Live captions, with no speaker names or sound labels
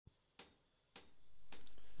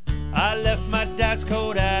left my dad's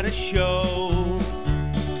coat at a show.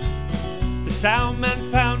 The sound man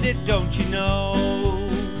found it, don't you know?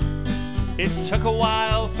 It took a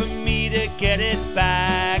while for me to get it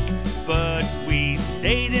back, but we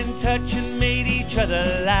stayed in touch and made each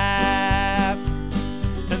other laugh.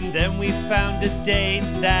 And then we found a date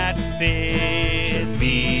that fit to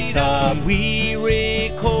meet up. We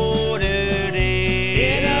recorded it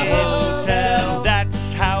in a hotel.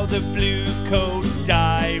 That's how the Blue Coat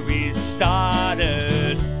Diaries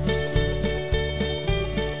started.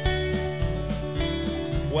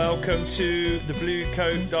 Welcome to the Blue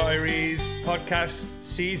Coat Diaries podcast,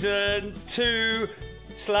 season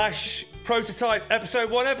 2/prototype episode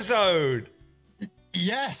 1 episode.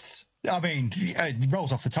 Yes. I mean, it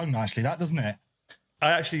rolls off the tongue nicely, that, doesn't it?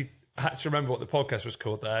 I actually had to remember what the podcast was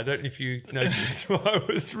called there. I don't know if you noticed while I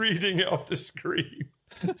was reading it off the screen.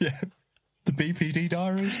 Yeah. The BPD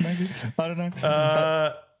Diaries, maybe? I don't know.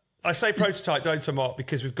 I say prototype, don't I, Mark,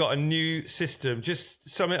 because we've got a new system. Just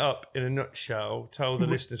sum it up in a nutshell. Tell the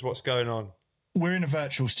listeners what's going on. We're in a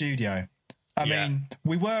virtual studio. I mean,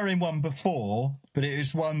 we were in one before, but it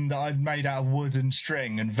was one that I'd made out of wood and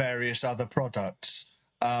string and various other products.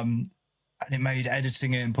 And it made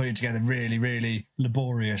editing it and putting it together really, really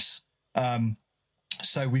laborious.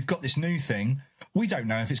 So we've got this new thing. We don't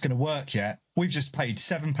know if it's going to work yet. We've just paid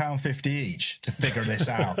 £7.50 each to figure this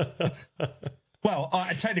out. Well,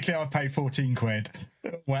 technically I've paid 14 quid,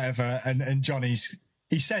 whatever. And Johnny's,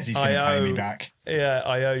 he says he's going to pay me back. Yeah,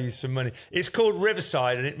 I owe you some money. It's called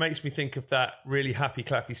Riverside, and it makes me think of that really happy,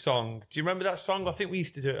 clappy song. Do you remember that song? I think we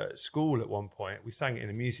used to do it at school at one point. We sang it in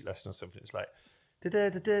a music lesson or something. It's like...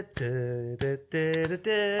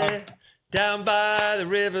 Down by the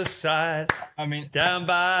riverside. I mean, down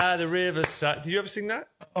by the riverside. Did you ever sing that?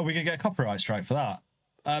 Oh, we're gonna get a copyright strike for that.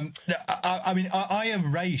 I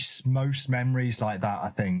erase most memories like that. I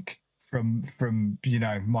think from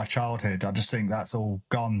my childhood. I just think that's all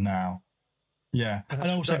gone now. Yeah, and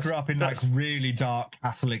I also grew up in like really dark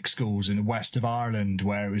Catholic schools in the west of Ireland,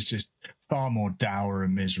 where it was just far more dour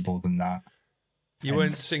and miserable than that. You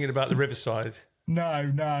weren't singing about the riverside.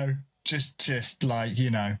 No, just like,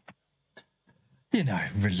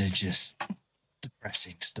 religious,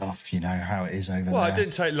 depressing stuff, how it is over there. Well, it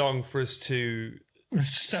didn't take long for us to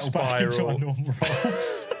settle back into our normal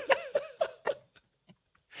roles.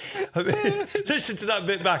 I mean, listen to that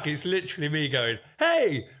bit back. It's literally me going,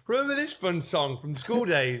 hey, remember this fun song from school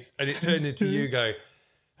days? And it turned into you go,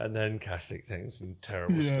 and then Catholic things and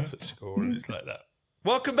terrible stuff at school. And it's like that.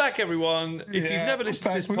 Welcome back, everyone. If you've never listened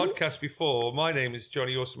to this podcast before, my name is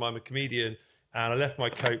Johnny Awesome. I'm a comedian, and I left my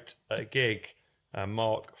coat at a gig, and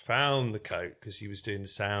Mark found the coat because he was doing the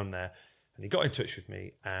sound there, and he got in touch with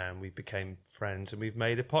me, and we became friends, and we've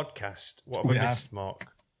made a podcast. What have I missed, Mark?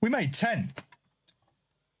 We made 10.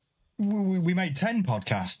 We made 10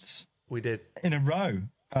 podcasts. We did. In a row.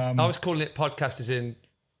 I was calling it podcast as in,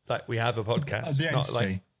 like, we have a podcast. The entity. Not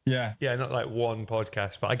like, yeah, not like one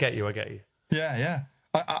podcast, but I get you. Yeah.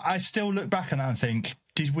 I still look back on that and think,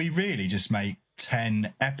 did we really just make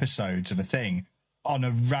 10 episodes of a thing on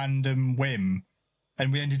a random whim?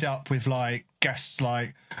 And we ended up with like guests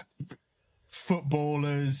like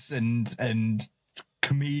footballers and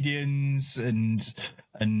comedians and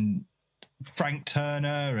Frank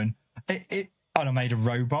Turner and I made a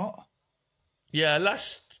robot. Yeah,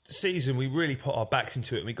 last season we really put our backs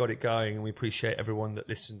into it and we got it going, and we appreciate everyone that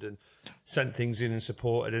listened and sent things in and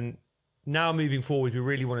supported. And now moving forward, we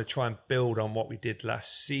really want to try and build on what we did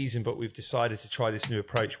last season, but we've decided to try this new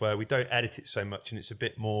approach where we don't edit it so much and it's a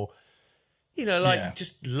bit more,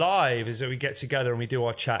 just live, as though we get together and we do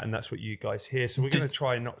our chat, and that's what you guys hear. So we're going to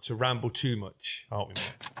try not to ramble too much, aren't we?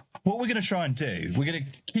 What we're going to try and do, we're going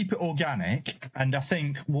to keep it organic, and I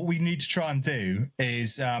think what we need to try and do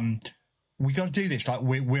is we got to do this like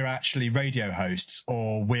we're actually radio hosts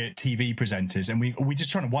or we're TV presenters, and we're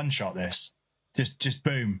just trying to one-shot this. Just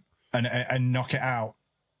boom. And knock it out.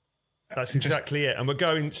 That's exactly it. And we're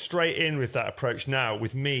going straight in with that approach now,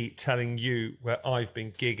 with me telling you where I've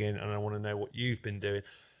been gigging, and I want to know what you've been doing.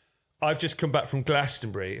 I've just come back from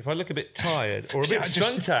Glastonbury. If I look a bit tired or a bit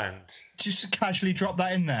suntanned... Just casually drop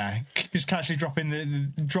that in there. Just casually drop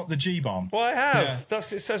the G-bomb. Well, I have. Yeah.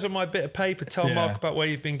 That's it says on my bit of paper. Tell Mark about where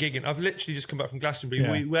you've been gigging. I've literally just come back from Glastonbury.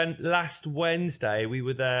 Yeah. We went last Wednesday. We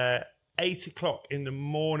were there 8 o'clock in the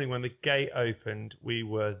morning when the gate opened. We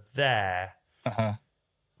were there. Uh-huh.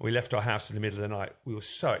 We left our house in the middle of the night. We were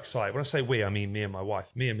so excited. When I say we, I mean me and my wife.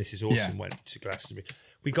 Me and Mrs. Awesome went to Glastonbury.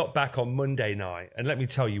 We got back on Monday night, and let me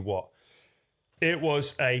tell you what, it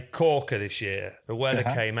was a corker this year. The weather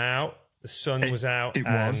came out, the sun was out,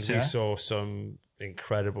 and we saw some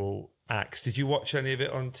incredible acts. Did you watch any of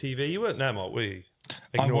it on TV? You weren't there, Mark, were you?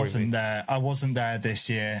 I wasn't there. I wasn't there this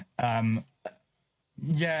year.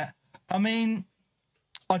 Yeah, I mean,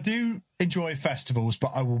 I do enjoy festivals,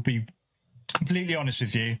 but I will be completely honest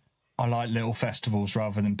with you. I like little festivals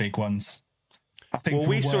rather than big ones. I think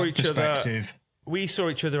we saw each other. We saw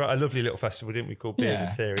each other at a lovely little festival, didn't we? Called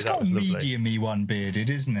Bearded Theory. It's that got was a lovely. medium-y one bearded,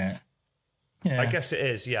 isn't it? Yeah, I guess it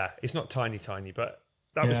is. Yeah, it's not tiny, but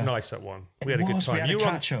that was nice. That one. We had a good time. We had a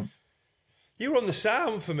catch-up. You were on the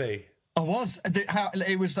sound for me. I was.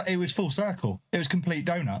 It was full circle. It was complete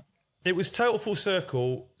donut. It was total full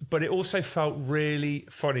circle, but it also felt really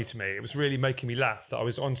funny to me. It was really making me laugh that I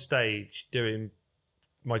was on stage doing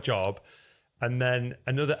my job, and then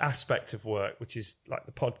another aspect of work, which is like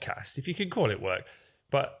the podcast, if you can call it work,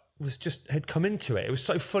 but had come into it. It was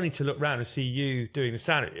so funny to look around and see you doing the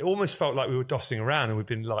sound. It almost felt like we were dossing around and we'd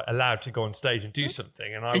been like allowed to go on stage and do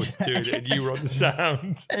something, and I was doing it and you were on the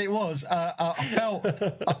sound. It was. I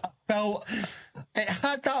felt it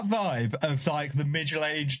had that vibe of like the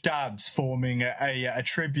middle-aged dads forming a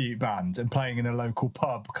tribute band and playing in a local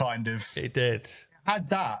pub, kind of. It did. Had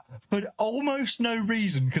that, but almost no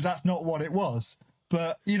reason, because that's not what it was.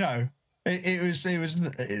 But you know, it was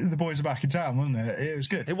the boys are back in town, wasn't it? It was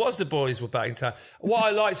good. It was the boys were back in town. What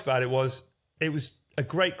I liked about it was a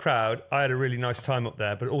great crowd. I had a really nice time up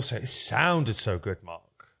there, but also it sounded so good, Mark.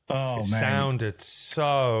 Oh, it man, sounded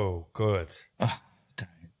so good. Oh,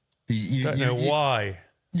 you don't know why.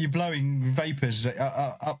 You're blowing vapours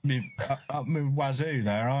up my wazoo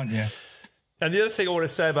there, aren't you? And the other thing I want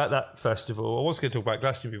to say about that festival, I was going to talk about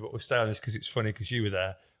Glastonbury, but we'll stay on this because it's funny because you were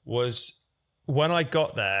there, was when I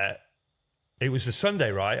got there, it was the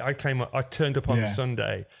Sunday, right? I turned up on the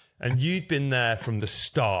Sunday, and you'd been there from the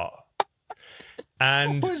start.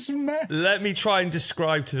 And let me try and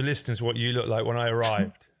describe to the listeners what you looked like when I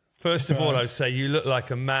arrived. First of all, I'd say you look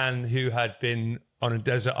like a man who had been on a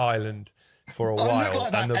desert island for a while. I look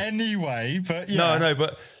like that anyway, but yeah. No,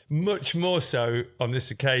 but much more so on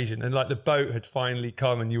this occasion. And like the boat had finally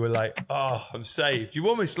come and you were like, oh, I'm saved. You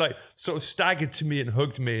almost like sort of staggered to me and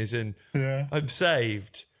hugged me as in, I'm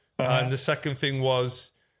saved. And the second thing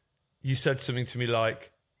was you said something to me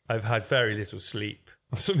like, I've had very little sleep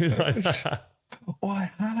or something like that. Oh,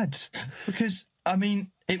 I had. Because, I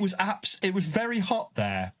mean, it was very hot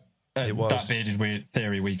there. It was. That Bearded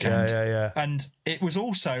Theory weekend. Yeah. And it was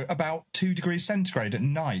also about 2 degrees centigrade at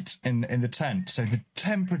night in the tent. So the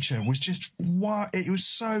temperature was just, it was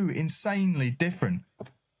so insanely different.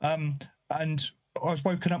 And I was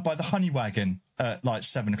woken up by the honey wagon at like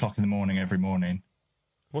 7 o'clock in the morning every morning.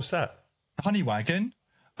 What's that? Honey wagon.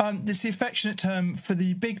 It's the affectionate term for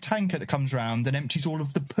the big tanker that comes round and empties all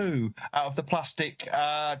of the poo out of the plastic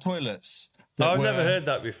toilets. I've never heard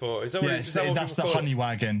that before. Is that what that's the honey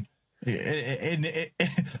wagon.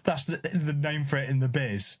 That's the name for it in the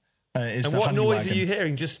biz. And what noise are you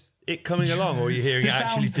hearing? Just it coming along, or are you hearing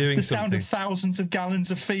actually doing the something? The sound of thousands of gallons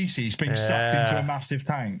of feces being sucked into a massive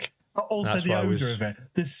tank. Also, the odour of it,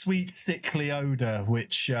 the sweet, sickly odour,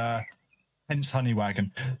 which hence honey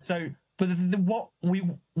wagon. So, but what we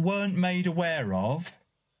weren't made aware of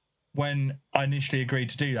when I initially agreed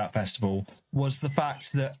to do that festival was the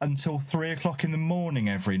fact that until 3 o'clock in the morning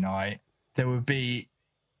every night there would be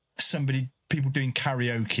people doing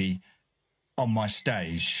karaoke on my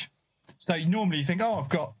stage. So normally you think, I've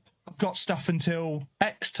got stuff until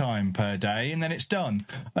X time per day and then it's done.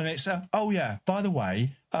 And it's, by the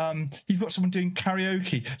way, you've got someone doing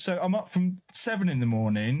karaoke. So I'm up from 7 in the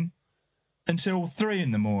morning until 3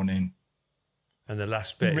 in the morning. And the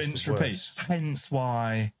last bit rinse, repeat. Hence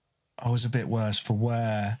why I was a bit worse for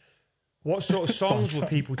wear. What sort of songs were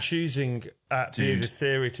people choosing at Bearded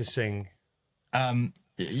Theory to sing?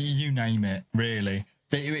 You name it, really.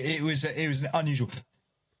 It was unusual.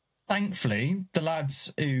 Thankfully, the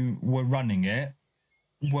lads who were running it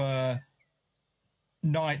were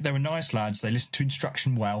they were nice lads. They listened to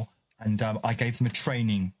instruction well, and I gave them a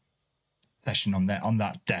training session on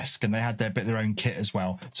that desk, and they had their own kit as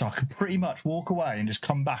well. So I could pretty much walk away and just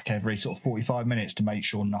come back every sort of 45 minutes to make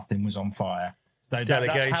sure nothing was on fire. So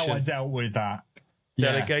that's how I dealt with that.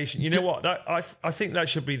 Delegation. You know what? I think that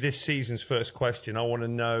should be this season's first question. I want to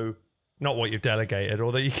know not what you've delegated,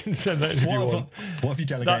 although you can send that if you want. What have you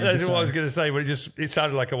delegated? That's what I was going to say, but it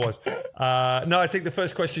sounded like I was. No, I think the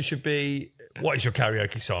first question should be, what is your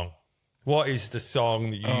karaoke song? What is the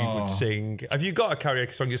song that you would sing? Have you got a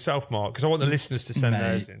karaoke song yourself, Mark? Because I want the listeners to send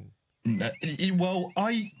theirs in. Well,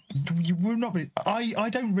 you will not be. I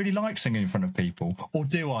don't really like singing in front of people, or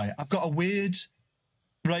do I? I've got a weird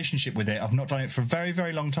relationship with it. I've not done it for a very,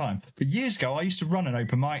 very long time. But years ago, I used to run an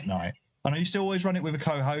open mic night, And I used to always run it with a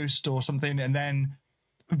co-host or something. And then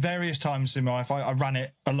various times in my life, I ran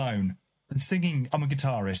it alone. And singing, I'm a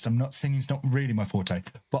guitarist. Singing's not really my forte.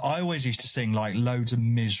 But I always used to sing like loads of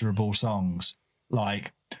miserable songs.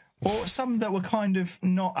 Like, or some that were kind of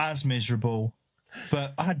not as miserable,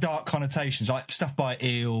 but I had dark connotations, like stuff by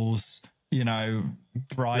Eels, you know,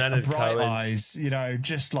 bright eyes, you know,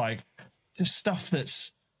 just stuff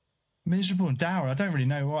that's miserable and dour. I don't really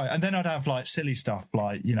know why. And then I'd have like silly stuff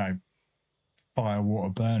like, you know, Fire, Water,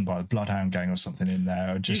 Burn by the Bloodhound Gang or something in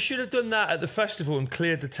there. You should have done that at the festival and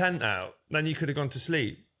cleared the tent out. Then you could have gone to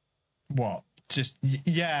sleep. What? Just,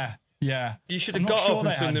 yeah. You should have got up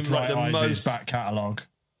and sung them like the most back catalogue.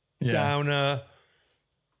 Downer.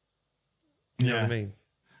 You know what I mean?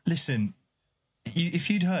 Listen, if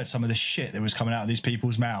you'd heard some of the shit that was coming out of these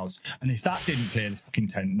people's mouths, and if that didn't clear the fucking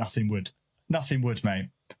tent, nothing would, mate.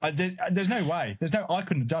 There's no way. I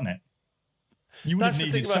couldn't have done it. You would have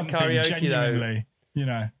needed something karaoke, genuinely, though, you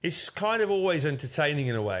know. It's kind of always entertaining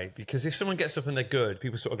in a way, because if someone gets up and they're good,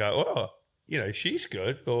 people sort of go, oh, you know, she's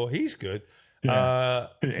good or he's good. Yeah,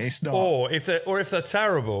 it's not. Or if they're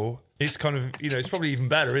terrible, it's kind of, you know, it's probably even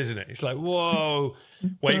better, isn't it? It's like, whoa,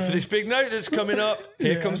 wait for this big note that's coming up.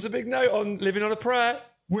 Here comes the big note on Living on a Prayer.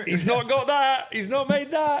 He's not got that. He's not made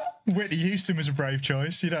that. Whitney Houston was a brave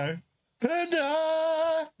choice, you know. And,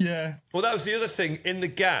 yeah. Well, that was the other thing in the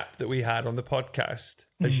gap that we had on the podcast,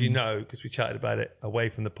 as you know, because we chatted about it away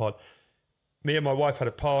from the pod. Me and my wife had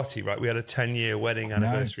a party, right? We had a 10-year wedding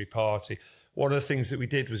anniversary party. One of the things that we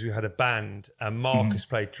did was we had a band, and Marcus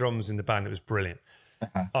played drums in the band. It was brilliant.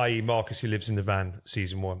 I.e. Marcus, who lives in the van,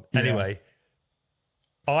 season 1. Yeah. Anyway,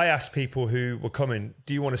 I asked people who were coming,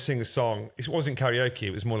 do you want to sing a song? It wasn't karaoke.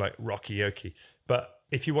 It was more like rocky-oke. But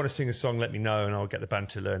if you want to sing a song, let me know and I'll get the band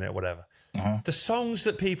to learn it or whatever. The songs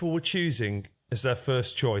that people were choosing as their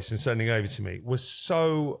first choice and sending over to me was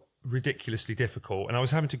so ridiculously difficult. And I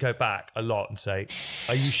was having to go back a lot and say,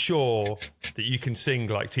 are you sure that you can sing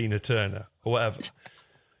like Tina Turner or whatever?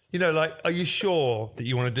 You know, like, are you sure that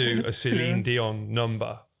you want to do a Celine Dion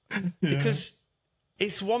number? Because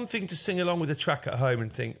it's one thing to sing along with a track at home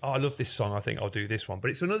and think, oh, I love this song, I think I'll do this one.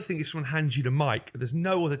 But it's another thing if someone hands you the mic, there's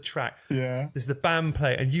no other track. There's the band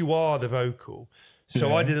play and you are the vocal.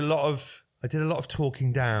 So I did a lot of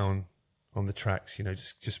talking down on the tracks, you know,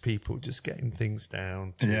 just people just getting things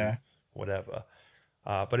down to whatever.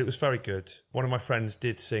 But it was very good. One of my friends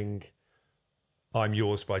did sing I'm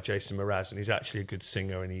Yours by Jason Mraz, and he's actually a good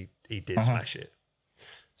singer, and he did smash it.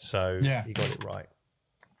 So he got it right.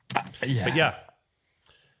 But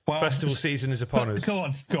well, festival season is upon us. Go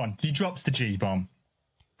on. You dropped the G-bomb.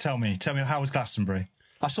 Tell me, how was Glastonbury?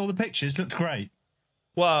 I saw the pictures, looked great.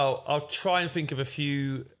 Well, I'll try and think of a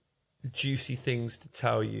few juicy things to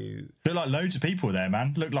tell you. Looked like loads of people there,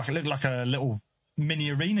 man. Looked like a little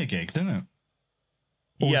mini arena gig, didn't it?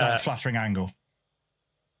 Or was that a flattering angle?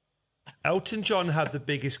 Elton John had the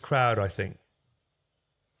biggest crowd, I think.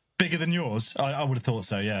 Bigger than yours? I would have thought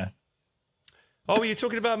so, yeah. Oh, you're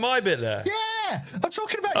talking about my bit there? Yeah, I'm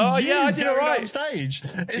talking about you I did it right on stage.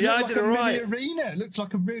 It I looked did like it right. Mini arena. It looked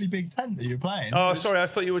like a really big tent that you were playing. Oh, sorry, I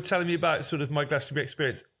thought you were telling me about sort of my Glastonbury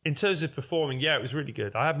experience. In terms of performing, it was really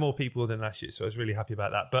good. I had more people than last year, so I was really happy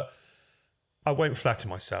about that. But I won't flatter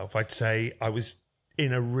myself. I'd say I was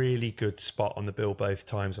in a really good spot on the bill both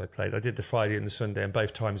times I played. I did the Friday and the Sunday, and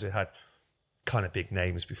both times it had kind of big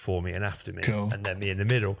names before me and after me, and then me in the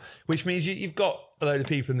middle, which means you've got a load of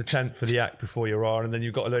people in the tent for the act before you're on, and then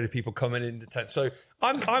you've got a load of people coming in the tent. So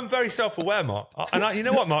I'm very self-aware, Mark. And you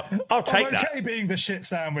know what, Mark? I'll take that. I'm okay being the shit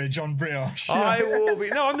sandwich on brioche. I will be.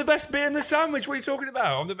 No, I'm the best bit in the sandwich. What are you talking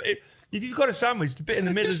about? If you've got a sandwich, the bit in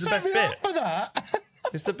the middle is the best bit. For that.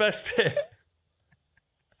 It's the best bit.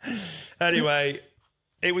 Anyway,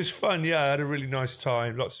 it was fun. Yeah, I had a really nice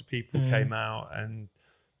time. Lots of people came out, and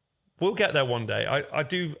we'll get there one day. I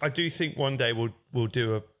do think one day we'll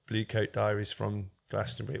do a Blue Coat Diaries from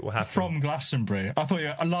Glastonbury. It will happen. From Glastonbury? I thought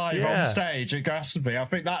you were live on stage at Glastonbury. I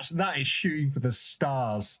think that is shooting for the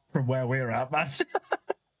stars from where we're at, man.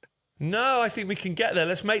 No, I think we can get there.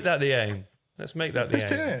 Let's make that the aim. Let's do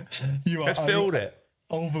it. Let's build it.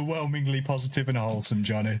 Overwhelmingly positive and wholesome,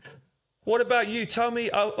 Johnny. What about you? Tell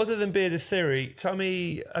me, other than Bearded Theory, tell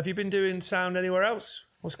me, have you been doing sound anywhere else?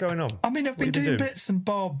 What's going on? I mean, I've been doing bits and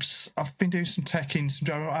bobs. I've been doing some teching,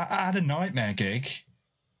 I had a Nightmare gig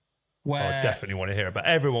where... I definitely want to hear about.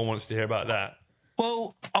 Everyone wants to hear about that.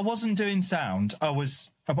 Well, I wasn't doing sound. I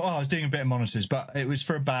was doing a bit of monitors, but it was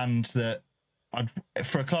for a band that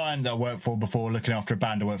for a client that I worked for before, looking after a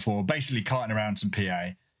band I worked for, basically carting around some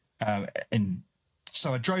PA.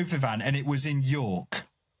 So I drove the van, and it was in York.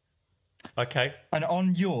 Okay. And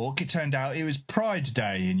on York, it turned out it was Pride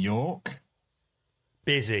Day in York.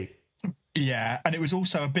 Busy. Yeah, and it was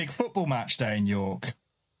also a big football match day in York.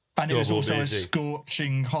 And it was also a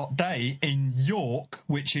scorching hot day in York,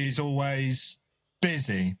 which is always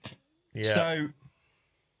busy. Yeah. So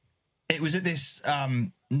it was at this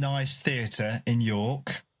nice theatre in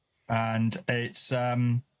York, and it's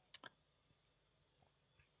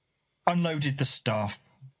unloaded the stuff,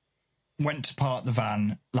 went to park the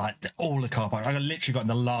van, like all the car park. I literally got in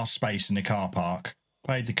the last space in the car park,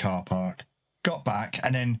 paid the car park, got back,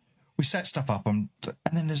 and then we set stuff up, and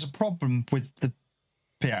then there's a problem with the...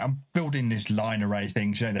 Yeah, I'm building this line array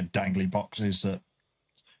things, the dangly boxes that...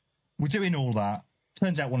 We're doing all that.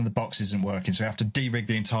 Turns out one of the boxes isn't working, so we have to de-rig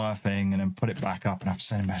the entire thing and then put it back up, and I have to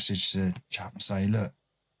send a message to the chap and say, look,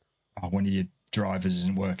 one of your drivers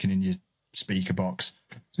isn't working in your speaker box.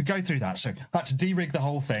 So go through that. So I had to de-rig the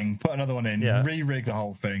whole thing, put another one in, re-rig the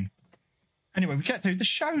whole thing. Anyway, we get through. The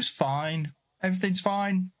show's fine. Everything's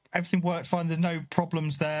fine. Everything worked fine. There's no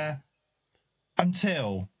problems there.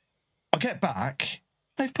 Until I get back,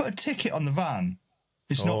 they've put a ticket on the van.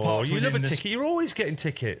 It's not parked you within love a ticket. You're always getting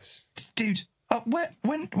tickets. Dude,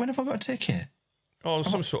 when have I got a ticket? Oh,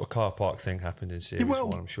 some sort of car park thing happened in Series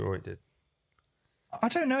 1. I'm sure it did. I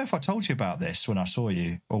don't know if I told you about this when I saw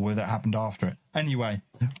you or whether it happened after it. Anyway,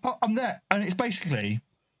 I'm there, and it's basically,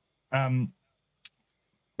 I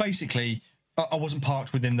wasn't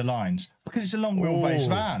parked within the lines because it's a long wheelbase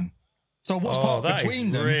van. So I was parked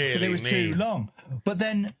between them, but it was too long. But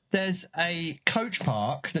then there's a coach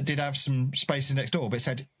park that did have some spaces next door, but it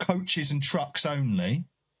said coaches and trucks only.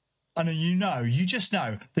 And you just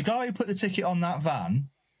know, the guy who put the ticket on that van...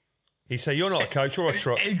 He said, you're not a coach or a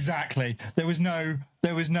truck. Exactly. There was no...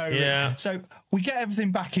 Yeah. So we get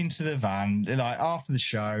everything back into the van, like after the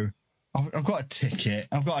show. I've got a ticket.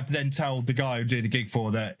 I've got to then tell the guy who did the gig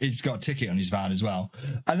for that he's got a ticket on his van as well.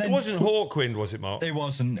 And then, it wasn't Hawkwind, was it, Mark? It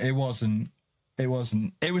wasn't. It was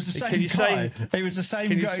the same guy. It was the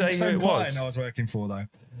same client I was working for, though.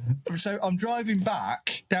 So I'm driving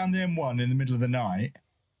back down the M1 in the middle of the night.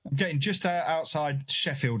 I'm getting just outside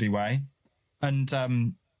Sheffieldy way,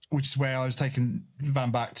 and which is where I was taking the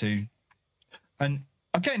van back to. And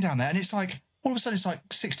I'm getting down there, and it's like, all of a sudden, it's like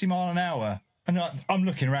 60 mile an hour. And I'm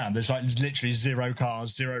looking around. There's literally zero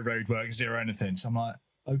cars, zero roadwork, zero anything. So I'm like,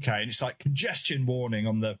 okay. And it's like congestion warning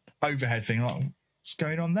on the overhead thing. Like, what's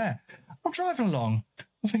going on there? I'm driving along.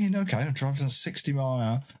 I'm thinking, okay, I'm driving at 60 mile an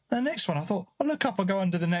hour. And the next one, I thought, I'll look up, I'll go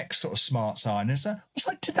under the next sort of smart sign. And I was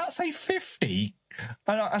like, did that say 50?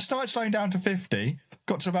 And I started slowing down to 50,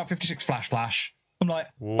 got to about 56, flash. I'm like,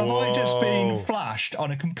 have I just been flashed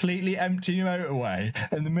on a completely empty motorway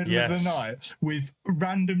in the middle of the night with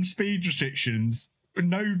random speed restrictions,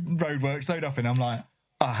 no roadworks, no nothing? I'm like,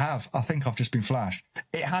 I think I've just been flashed.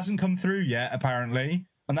 It hasn't come through yet, apparently,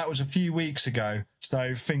 and that was a few weeks ago,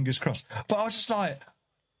 so fingers crossed. But I was just like,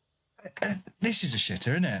 this is a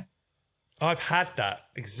shitter, isn't it? I've had that,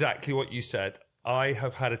 exactly what you said. I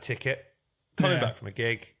have had a ticket coming back from a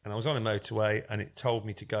gig, and I was on a motorway, and it told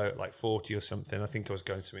me to go at like 40 or something. I think I was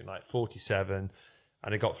going something like 47,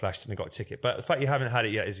 and I got flashed and I got a ticket. But the fact you haven't had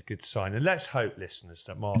it yet is a good sign. And let's hope, listeners,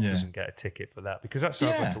 that Mark doesn't get a ticket for that, because that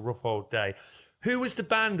sounds like a rough old day. Who was the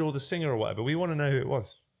band or the singer or whatever? We want to know who it was.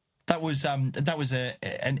 That was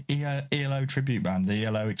an ELO tribute band, the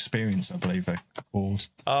ELO Experience, I believe they're called.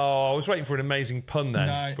 Oh, I was waiting for an amazing pun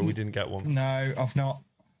then, but we didn't get one. No, I've not.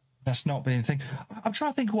 That's not been a thing. I'm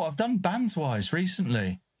trying to think of what I've done bands-wise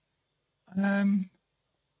recently. I'm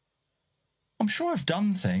sure I've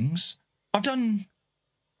done things. I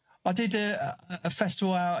did a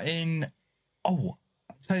festival out in... Oh,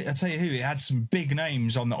 I'll tell you who. It had some big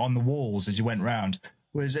names on the walls as you went round.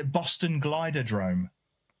 Was it Boston Gliderdrome?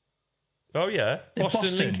 Oh, yeah.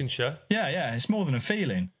 Boston, Lincolnshire. Yeah. It's more than a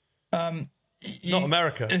feeling. Not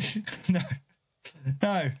America.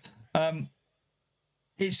 No.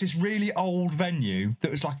 It's this really old venue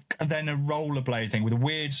that was like then a rollerblade thing with a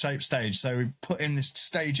weird shaped stage. So we put in this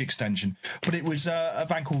stage extension, but it was a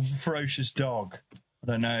band called Ferocious Dog. I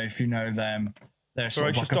don't know if you know them. They're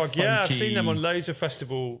sort Ferocious of like Dog. Yeah, I've seen them on loads of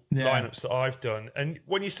festival lineups that I've done. And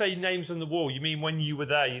when you say names on the wall, you mean when you were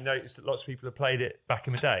there, you noticed that lots of people have played it back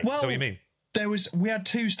in the day? Well, is that what you mean? We had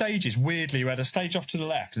two stages. Weirdly, we had a stage off to the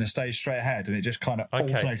left and a stage straight ahead, and it just kind of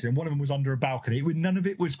alternated. And one of them was under a balcony. None of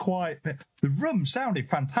it was quite. The room sounded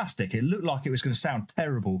fantastic. It looked like it was going to sound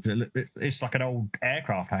terrible because it's like an old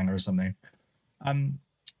aircraft hangar or something.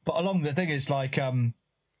 But along the thing, it's like I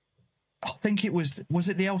think it was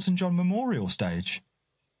it the Elton John Memorial stage?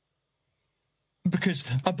 Because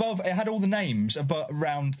above it had all the names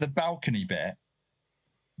around the balcony bit.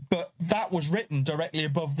 but that was written directly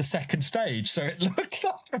above the second stage, so it looked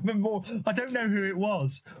like a memorial. I don't know who it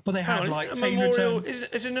was, but they had like Tina Turner.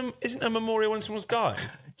 Isn't a memorial when someone's died?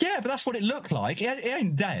 Yeah, but that's what it looked like. He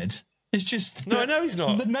ain't dead. It's just no, he's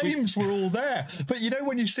not. The names were all there, but you know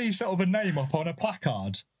when you see sort of a name up on a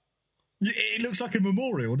placard, it looks like a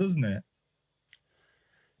memorial, doesn't it?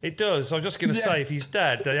 It does. I was just going to say, if he's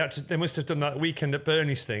dead, they must have done that Weekend at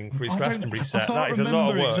Bernie's thing for his Glastonbury set. That is a lot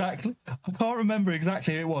of work. Exactly. I can't remember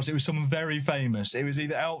exactly who it was. It was someone very famous. It was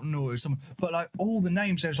either Elton or it was someone. But like all the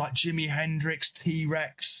names, there was like Jimi Hendrix,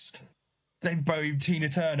 T-Rex, David Bowie, Tina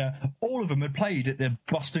Turner. All of them had played at the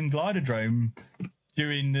Boston Glidodrome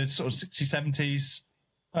during the sort of 60s,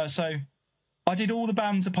 70s. So I did all the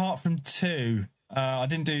bands apart from two. I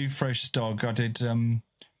didn't do Ferocious Dog. I did...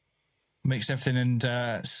 Mixed Everything and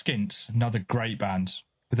Skint, another great band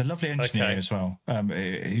with a lovely engineer as well,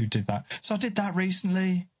 who did that. So I did that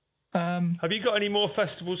recently. Have you got any more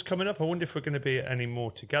festivals coming up? I wonder if we're going to be at any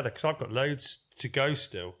more together, because I've got loads to go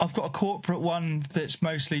still. I've got a corporate one that's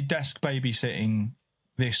mostly desk babysitting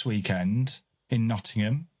this weekend in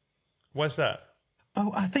Nottingham. Where's that?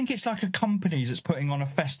 Oh, I think it's like a company that's putting on a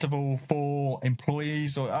festival for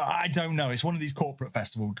employees, or I don't know. It's one of these corporate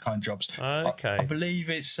festival kind of jobs. Okay. I believe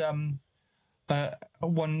it's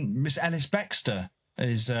one. Miss Ellis Baxter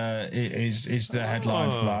is the headline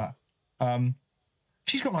for that.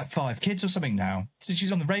 She's got like 5 kids or something now.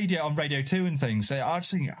 She's on the radio, on Radio 2 and things. So I was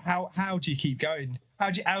thinking, how do you keep going?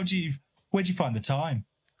 Where do you find the time?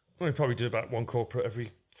 Well, we probably do about one corporate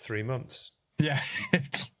every 3 months. Yeah.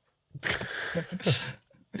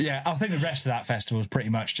 Yeah, I think the rest of that festival is pretty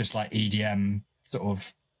much just like EDM sort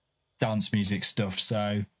of dance music stuff.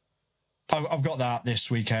 So I've got that this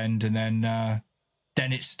weekend, and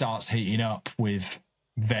then it starts heating up with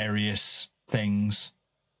various things.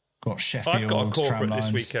 Got Sheffield. I've got a corporate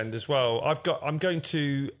Tramlines this weekend as well. I'm going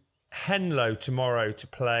to Henlow tomorrow to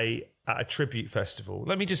play at a tribute festival.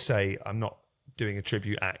 Let me just say, I'm not doing a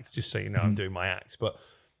tribute act, just so you know. I'm doing my act, but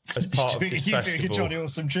as part of this festival, doing a Johnny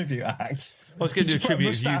Awesome tribute act. I was going to do a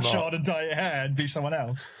tribute to you, Mark. Put a moustache on and dye your hair and be someone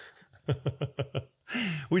else.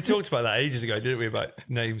 We talked about that ages ago, didn't we? About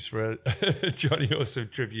names for a Johnny Awesome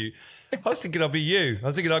tribute. I was thinking I'll be you. I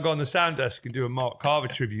was thinking I'll go on the sound desk and do a Mark Carver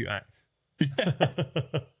tribute act.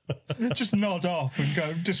 Yeah. Just nod off and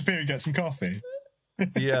go disappear and get some coffee.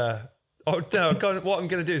 Yeah. Oh no! What I'm going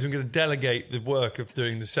to do is I'm going to delegate the work of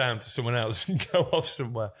doing the sound to someone else and go off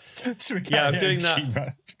somewhere. Yeah, I'm doing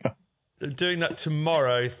that. I'm doing that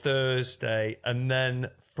tomorrow, Thursday, and then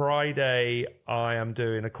Friday I am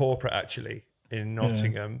doing a corporate actually in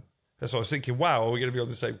Nottingham. Yeah. That's what I was thinking. Wow, are we going to be on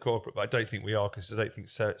the same corporate? But I don't think we are, because I don't think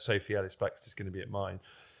Sophie Ellis Baxter is going to be at mine.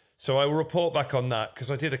 So I will report back on that,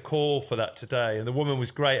 because I did a call for that today, and the woman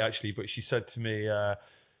was great actually, but she said to me,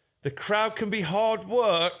 the crowd can be hard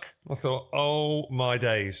work. I thought, oh my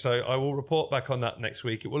days. So I will report back on that next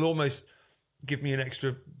week. It will almost give me an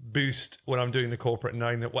extra boost when I'm doing the corporate,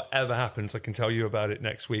 knowing that whatever happens, I can tell you about it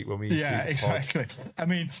next week when we Yeah, exactly. I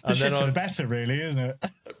mean, the shitter the better, really, isn't it?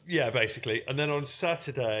 Yeah, basically. And then on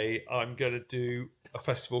Saturday, I'm going to do a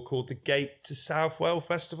festival called the Gate to Southwell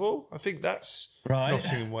Festival. I think that's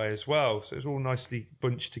Nottingham way as well. So it's all nicely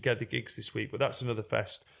bunched together gigs this week, but that's another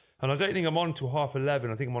fest. And I don't think I'm on till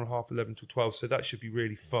 11:30. I think I'm on 11:30 till 12. So that should be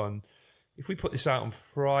really fun. If we put this out on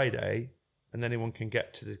Friday and anyone can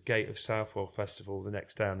get to the Gate of Southwell Festival the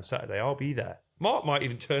next day on the Saturday, I'll be there. Mark might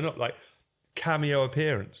even turn up, like cameo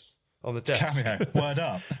appearance on the desk. Cameo, word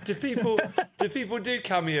up. do people do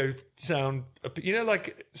cameo sound? You know,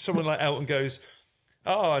 like someone like Elton goes,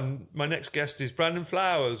 oh, and my next guest is Brandon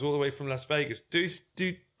Flowers, all the way from Las Vegas. Does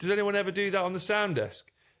anyone ever do that on the sound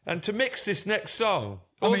desk? And to mix this next song,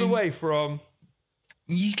 the way from...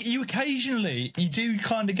 You occasionally, you do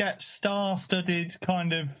kind of get star-studded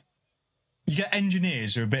kind of... You get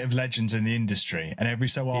engineers who are a bit of legends in the industry, and every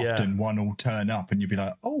so often one will turn up and you'll be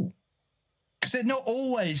like, oh. Because they're not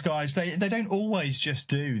always, guys, they don't always just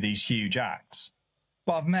do these huge acts.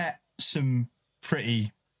 But I've met some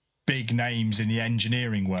pretty big names in the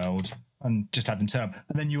engineering world and just had them turn up.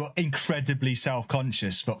 And then you're incredibly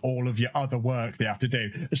self-conscious for all of your other work they have to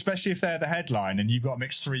do, especially if they're the headline and you've got to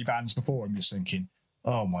mix 3 bands before and you're thinking,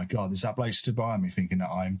 oh my God, there's that bloke stood by me thinking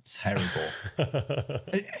that I'm terrible.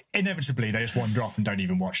 Inevitably, they just wander off and don't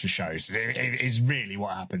even watch the shows. It is really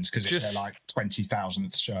what happens, because it's their like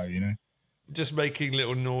 20,000th show, you know? Just making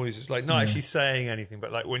little noises, like not actually saying anything,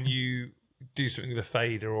 but like when you do something with a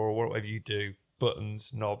fader or whatever you do,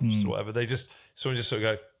 buttons, knobs, whatever, someone just sort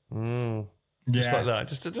of go, just like that,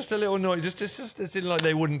 just a little noise, just in like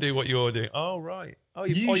they wouldn't do what you're doing. Oh right,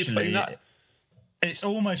 you're putting that. It's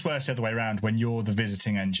almost worse the other way around when you're the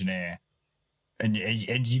visiting engineer.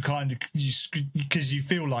 and you kind of because you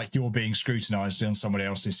feel like you're being scrutinised on somebody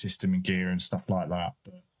else's system and gear and stuff like that.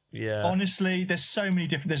 But yeah, honestly, there's so many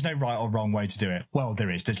different. There's no right or wrong way to do it. Well, there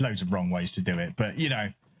is. There's loads of wrong ways to do it, but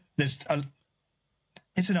it's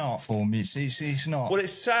an art form. It's not. Well, it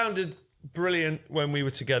sounded brilliant when we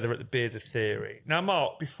were together at the Bearded Theory. Now,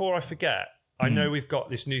 Mark, before I forget, I know we've got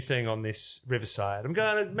this new thing on this Riverside. I'm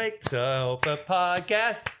going to make myself a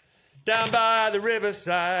podcast down by the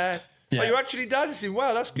Riverside. Yeah. Oh, you're actually dancing.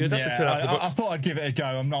 Wow, that's good. That's a turn off the book. I thought I'd give it a go.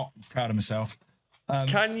 I'm not proud of myself.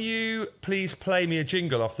 Can you please play me a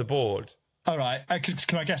jingle off the board? All right.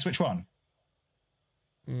 Can I guess which one?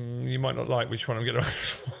 You might not like which one I'm going to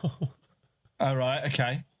ask for. All right.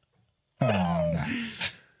 Okay. Oh, no.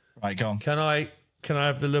 Right, go on. Can I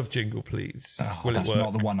have the love jingle, please? Oh, Will that's it work?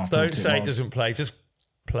 not the one I thought Don't say it it doesn't play. Just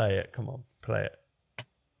play it. Come on, play it.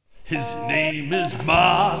 His name is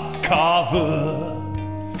Mark Carver,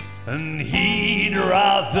 and he'd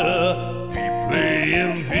rather be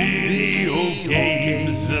playing video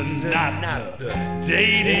games and not the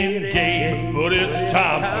dating game. But it's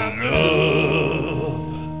time for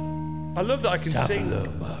love. I love that I can sing.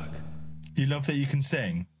 Love, Mark. You love that you can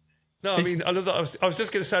sing? No, I mean, I love that. I was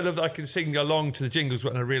just going to say I love that I can sing along to the jingles,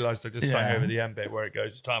 but I realised I just sang over the end bit where it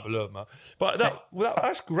goes, it's time for love, man. But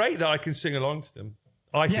that's great that I can sing along to them.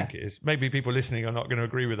 I think it is. Maybe people listening are not going to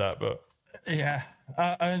agree with that, but... Yeah.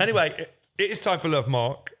 Anyway, it is time for love,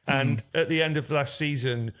 Mark. And at the end of the last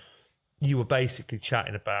season, you were basically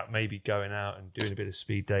chatting about maybe going out and doing a bit of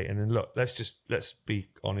speed dating. And look, let's be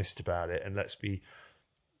honest about it, and let's be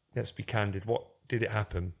candid. What did it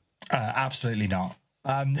happen? Absolutely not.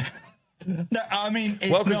 No, I mean,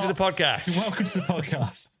 it's welcome to the podcast. Welcome to the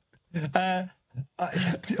podcast.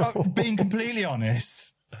 Being completely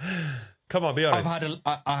honest, come on, be honest.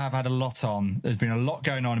 I have had a lot on. There's been a lot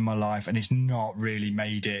going on in my life, and it's not really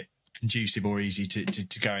made it conducive or easy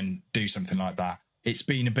to go and do something like that. It's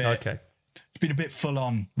been a bit It's been a bit full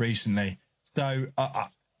on recently, so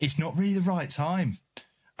it's not really the right time.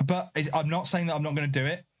 But I'm not saying that I'm not going to do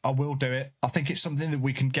it. I will do it. I think it's something that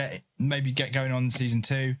we can get going on in season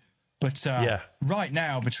 2. But right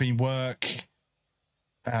now, between work,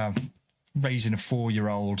 raising a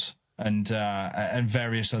 4-year-old, and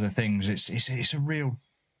various other things, it's a real.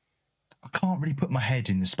 I can't really put my head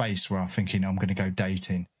in the space where I'm thinking I'm going to go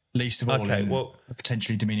dating. Least of all, a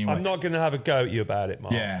potentially demeaning way. I'm not going to have a go at you about it,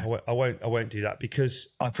 Mark. Yeah. I won't do that because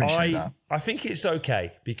I appreciate that. I think it's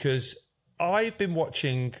okay because I've been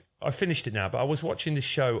watching. I finished it now, but I was watching this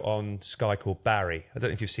show on Sky called Barry. I don't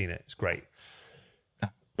know if you've seen it. It's great.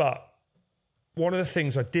 But one of the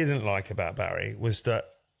things I didn't like about Barry was that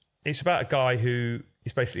it's about a guy who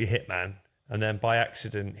is basically a hitman, and then by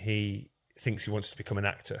accident he thinks he wants to become an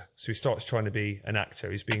actor. So he starts trying to be an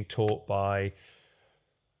actor. He's being taught by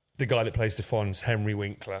the guy that plays the Fonz, Henry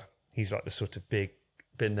Winkler. He's like the sort of big,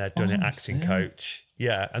 been there, done it acting coach.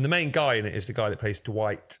 Yeah, and the main guy in it is the guy that plays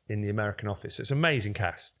Dwight in The American Office. It's an amazing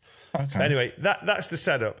cast. Okay. But anyway, that's the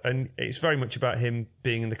setup, and it's very much about him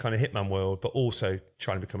being in the kind of hitman world, but also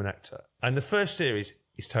trying to become an actor. And the first series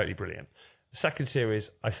is totally brilliant. The second series,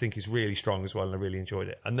 I think, is really strong as well, and I really enjoyed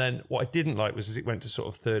it. And then what I didn't like was as it went to sort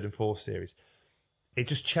of third and fourth series, it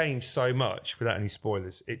just changed so much without any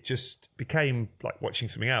spoilers. It just became like watching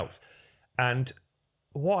something else. And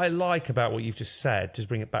what I like about what you've just said, just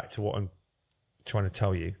bring it back to what I'm trying to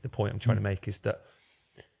tell you, the point I'm trying to make is that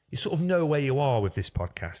you sort of know where you are with this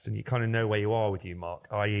podcast, and you kind of know where you are with you, Mark,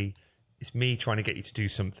 i.e. it's me trying to get you to do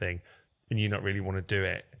something and you not really want to do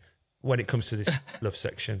it when it comes to this love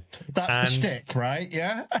section. That's the shtick, right?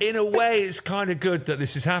 Yeah. In a way, it's kind of good that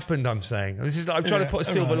this has happened, I'm saying. I'm trying to put a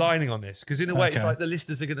silver lining on this, because in a way, it's like the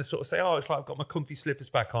listeners are going to sort of say, oh, it's like I've got my comfy slippers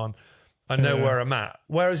back on. I know where I'm at.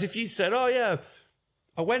 Whereas if you said, oh, yeah,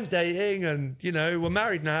 I went dating and, we're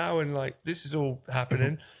married now and like this is all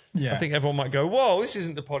happening. I think everyone might go, whoa, this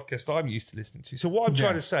isn't the podcast I'm used to listening to. So what I'm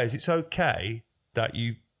trying to say is it's okay that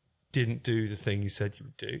you didn't do the thing you said you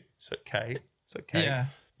would do. It's okay. It's okay. Yeah.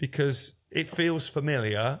 Because it feels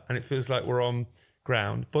familiar and it feels like we're on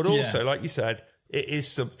ground. But also, like you said, it is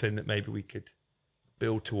something that maybe we could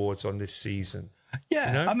build towards on this season.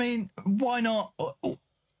 Yeah. I mean, why not?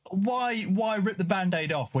 Why rip the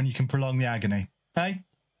Band-Aid off when you can prolong the agony? Hey?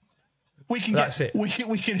 We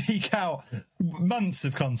can eke out months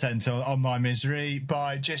of content on my misery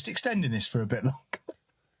by just extending this for a bit longer.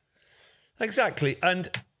 Exactly. And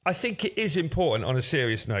I think it is important on a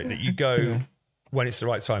serious note that you go when it's the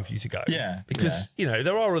right time for you to go. Yeah. Because,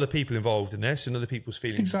 there are other people involved in this and other people's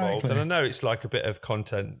feelings involved. And I know it's like a bit of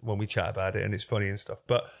content when we chat about it and it's funny and stuff.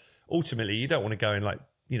 But ultimately, you don't want to go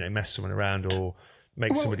and mess someone around or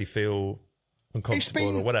make somebody feel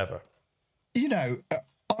uncomfortable or whatever. you know,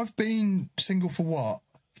 I've been single for what?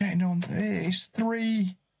 Getting on, it's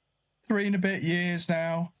three and a bit years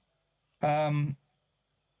now. And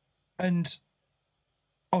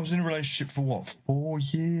I was in a relationship for what, 4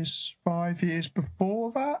 years, 5 years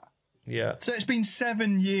before that? Yeah. So it's been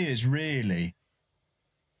 7 years, really,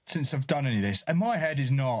 since I've done any of this. And my head is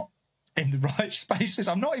not in the right spaces.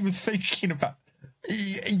 I'm not even thinking about...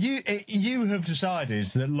 You have decided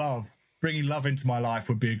that bringing love into my life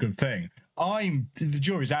would be a good thing. The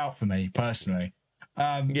jury's out for me, personally.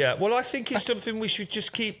 Yeah, well, I think it's something we should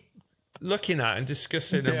just keep looking at and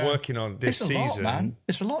discussing and working on this season. It's a lot, man.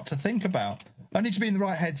 It's a lot to think about. I need to be in the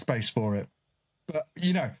right headspace for it. But,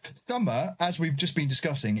 you know, summer, as we've just been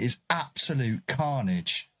discussing, is absolute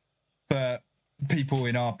carnage for people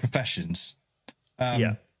in our professions.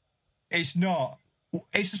 It's not...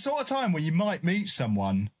 It's the sort of time where you might meet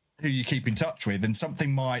someone who you keep in touch with and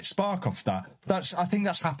something might spark off that. I think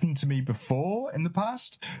that's happened to me before in the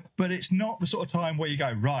past, but it's not the sort of time where you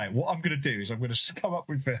go, right, what I'm going to do is I'm going to come up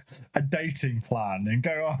with a dating plan and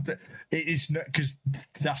go after... It's not, because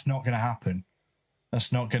that's not going to happen.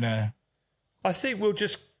 That's not going to... I think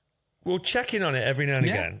we'll check in on it every now and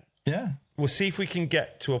again. Yeah. We'll see if we can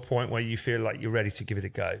get to a point where you feel like you're ready to give it a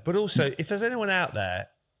go. But also, if there's anyone out there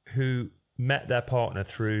who met their partner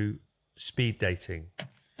through speed dating,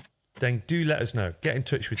 then do let us know. Get in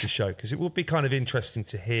touch with the show, because it will be kind of interesting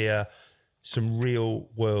to hear some real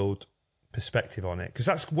world perspective on it, because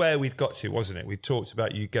that's where we'd got to, wasn't it? We talked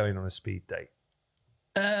about you going on a speed date.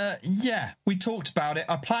 Yeah, we talked about it.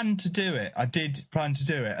 I planned to do it. I did plan to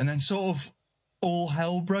do it. And then sort of all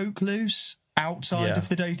hell broke loose outside of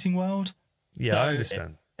the dating world. Yeah, I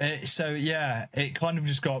understand. It kind of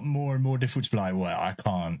just got more and more difficult to be like, well, I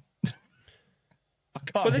can't.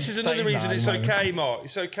 But this is another reason it's okay, Mark.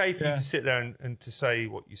 It's okay for you to sit there and to say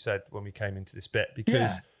what you said when we came into this bit,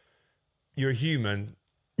 because you're a human.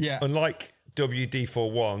 Yeah. Unlike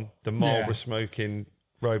WD-41, the Marlboro smoking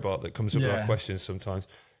robot that comes up with our questions sometimes.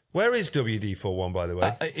 Where is WD-41, by the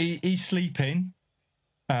way? He's sleeping.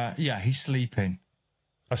 He's sleeping.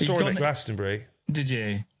 I saw him at Glastonbury. Did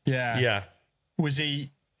you? Yeah. Yeah. Was he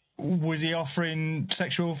offering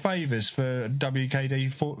sexual favours for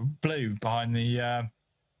WKD Blue behind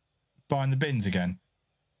the bins again?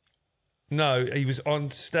 No, he was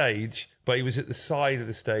on stage, but he was at the side of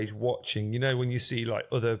the stage watching. You know, when you see like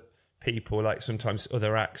other people, like sometimes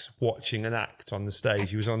other acts watching an act on the stage,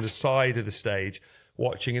 he was on the side of the stage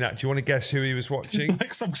watching an act. Do you want to guess who he was watching?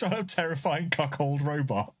 Like some sort of terrifying cuckold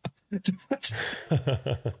robot.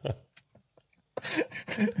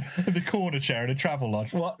 The corner chair in a travel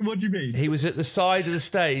lodge. What do you mean? He was at the side of the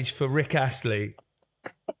stage for Rick Astley.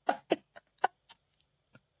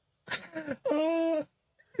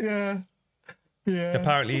 Yeah.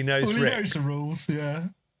 Apparently he knows Rick. He knows the rules, yeah.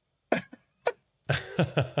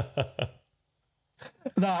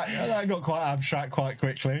 That got quite abstract quite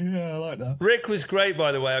quickly. Yeah, I like that. Rick was great,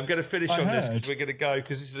 by the way. I'm going to finish on this because we're going to go,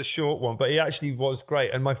 because this is a short one. But he actually was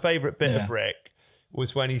great. And my favourite bit of Rick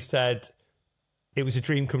was when he said it was a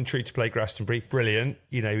dream come true to play Glastonbury. Brilliant.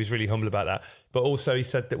 You know, he was really humble about that. But also he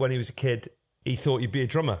said that when he was a kid, he thought he'd be a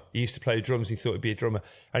drummer. He used to play drums. He thought he'd be a drummer.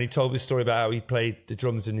 And he told this story about how he played the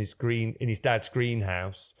drums in his dad's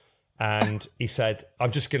greenhouse. And he said,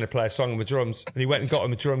 I'm just going to play a song on the drums. And he went and got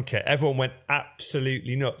him a drum kit. Everyone went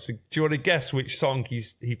absolutely nuts. So do you want to guess which song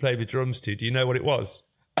he played the drums to? Do you know what it was?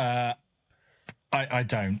 I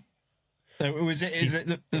don't. Is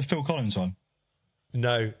it the Phil Collins one?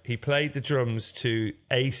 No, he played the drums to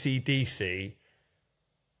AC/DC,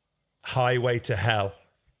 Highway to Hell.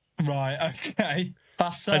 Right, okay.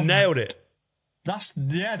 And nailed it. That's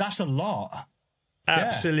a lot.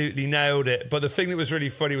 Absolutely nailed it. But the thing that was really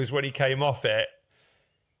funny was when he came off it,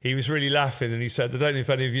 he was really laughing and he said, I don't know if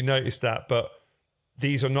any of you noticed that, but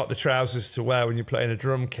these are not the trousers to wear when you're playing a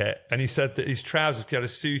drum kit. And he said that his trousers, he had a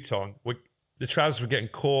suit on, the trousers were getting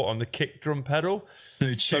caught on the kick drum pedal.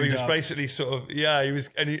 So he was basically sort of, he was,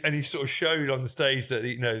 and he sort of showed on the stage that,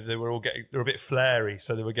 you know, they were a bit flary,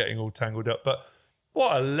 so they were getting all tangled up. But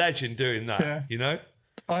what a legend doing that, you know?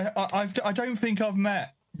 I don't think I've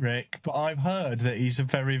met Rick, but I've heard that he's a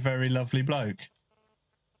very, very lovely bloke.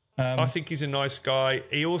 I think he's a nice guy.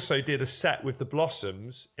 He also did a set with the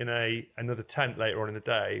Blossoms in another tent later on in the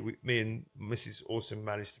day. Me and Mrs. Awesome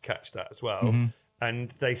managed to catch that as well. Mm-hmm.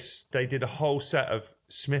 And they did a whole set of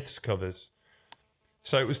Smiths covers.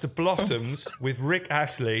 So it was the Blossoms with Rick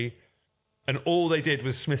Astley, and all they did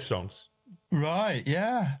was Smith songs. Right,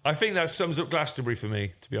 yeah. I think that sums up Glastonbury for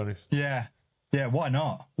me, to be honest. Yeah. Yeah, why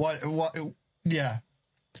not? Why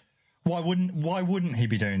wouldn't he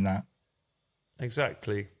be doing that?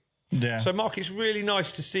 Exactly. Yeah. So, Mark, it's really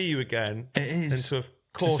nice to see you again. It is. And to have To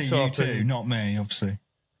caught see you up too, and not me, obviously.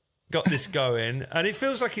 got this going. And it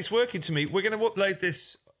feels like it's working to me. We're going to upload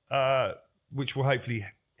this, which will hopefully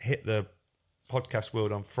hit the podcast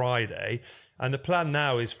world on Friday. And the plan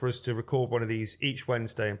now is for us to record one of these each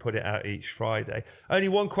Wednesday and put it out each Friday. Only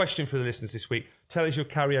one question for the listeners this week. Tell us your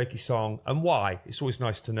karaoke song and why. It's always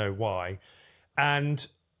nice to know why. And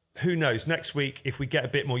who knows, next week, if we get a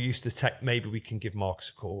bit more used to tech, maybe we can give Marcus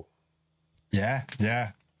a call. Yeah.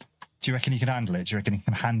 Do you reckon he can handle it? Do you reckon he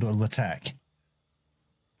can handle the tech?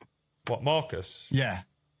 What, Marcus? Yeah.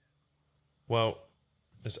 Well,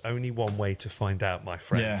 there's only one way to find out, my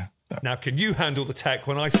friend. Yeah. Now, can you handle the tech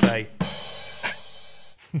when I say...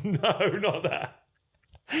 No, not that.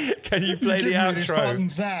 Can you play the outro?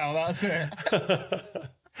 Buttons now, that's it.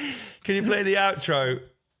 Can you play the outro?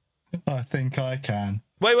 I think I can.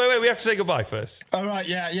 Wait. We have to say goodbye first. All right,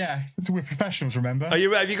 yeah. We're professionals, remember? Are you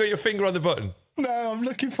ready? Have you got your finger on the button? No, I'm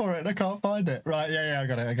looking for it. I can't find it. Right, yeah, I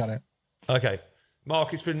got it. Okay.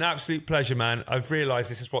 Mark, it's been an absolute pleasure, man. I've realised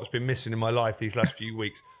this is what's been missing in my life these last few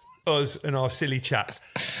weeks. Us and our silly chats.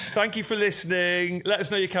 Thank you for listening. Let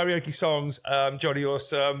us know your karaoke songs. Johnny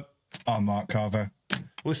Awesome. I'm Mark Carver.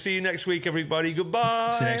 We'll see you next week, everybody.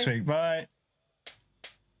 Goodbye. See you next week. Bye.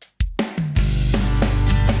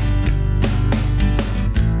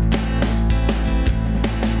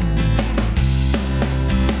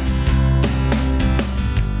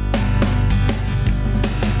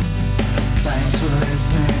 Thanks for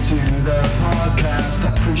listening to the podcast.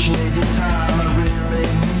 I appreciate your time. I really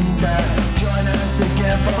need that. Join us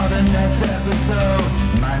again for the next episode.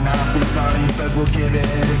 Might not be funny, but we'll give it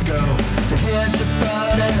a go. To hit the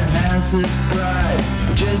button and subscribe.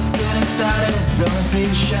 We're just getting started, don't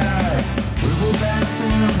be shy. We'll be back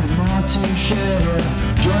soon with more to share.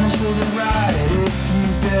 Join us for the ride if you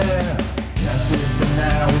dare. That's it for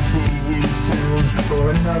now, we'll see you soon for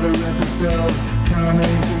another episode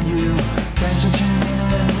coming to you. Thanks for tuning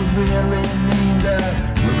in, we really mean that.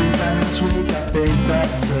 We'll be back next week, I think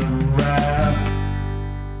that's a wrap.